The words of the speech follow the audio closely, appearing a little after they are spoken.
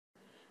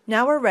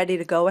Now we're ready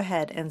to go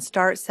ahead and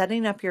start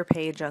setting up your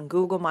page on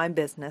Google My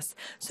Business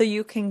so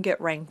you can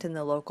get ranked in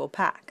the local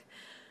pack.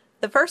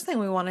 The first thing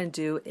we want to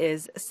do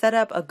is set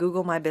up a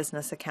Google My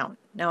Business account.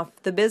 Now,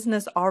 if the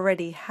business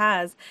already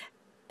has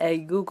a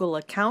Google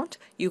account,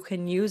 you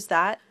can use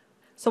that.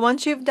 So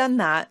once you've done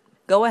that,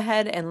 go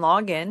ahead and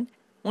log in.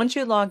 Once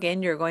you log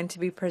in, you're going to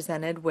be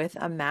presented with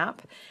a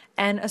map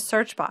and a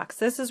search box.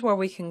 This is where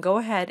we can go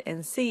ahead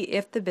and see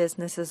if the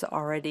business is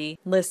already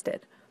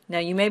listed. Now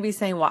you may be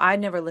saying, well, I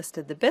never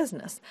listed the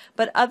business,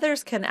 but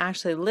others can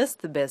actually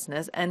list the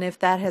business, and if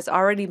that has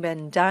already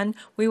been done,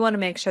 we want to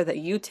make sure that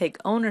you take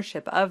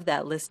ownership of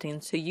that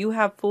listing so you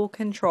have full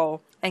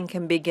control and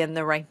can begin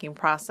the ranking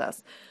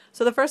process.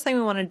 So the first thing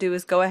we want to do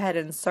is go ahead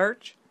and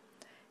search.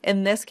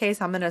 In this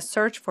case, I'm going to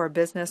search for a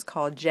business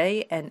called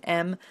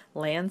J&M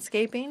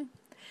Landscaping.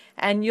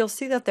 And you'll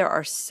see that there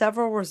are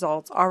several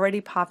results already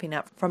popping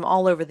up from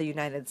all over the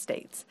United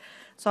States.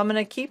 So I'm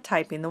going to keep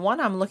typing. The one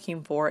I'm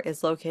looking for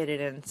is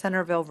located in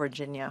Centerville,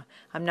 Virginia.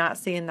 I'm not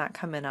seeing that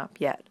coming up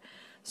yet.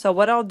 So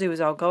what I'll do is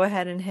I'll go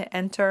ahead and hit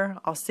enter.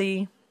 I'll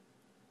see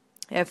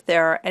if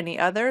there are any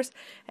others,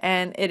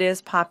 and it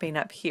is popping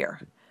up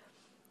here.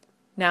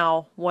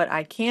 Now, what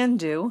I can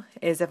do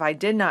is if I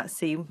did not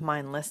see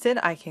mine listed,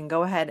 I can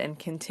go ahead and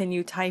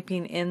continue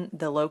typing in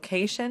the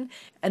location,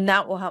 and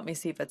that will help me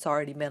see if it's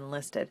already been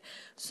listed.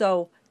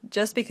 So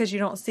just because you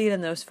don't see it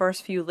in those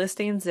first few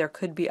listings, there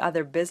could be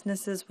other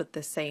businesses with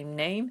the same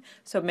name.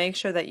 So make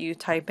sure that you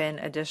type in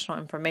additional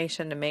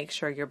information to make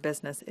sure your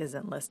business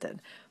isn't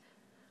listed.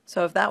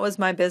 So if that was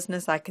my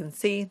business, I can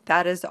see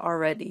that is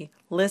already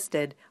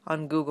listed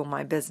on Google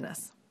My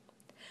Business.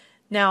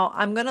 Now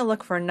I'm going to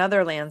look for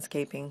another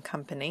landscaping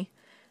company,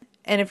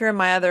 and if you're in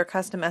my other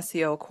custom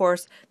SEO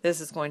course,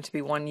 this is going to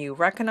be one you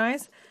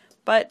recognize,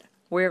 but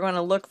we're going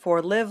to look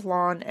for Live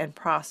Lawn and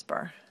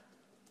Prosper,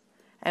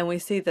 and we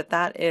see that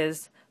that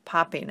is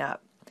popping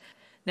up.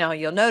 Now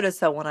you'll notice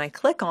that when I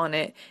click on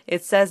it,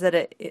 it says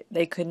that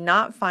they could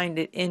not find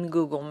it in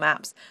Google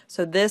Maps,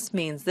 so this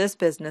means this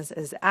business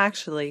is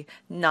actually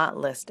not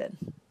listed.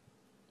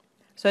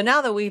 So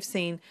now that we've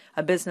seen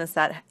a business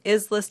that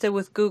is listed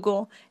with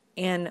Google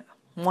and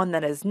one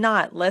that is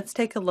not, let's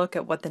take a look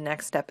at what the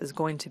next step is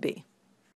going to be.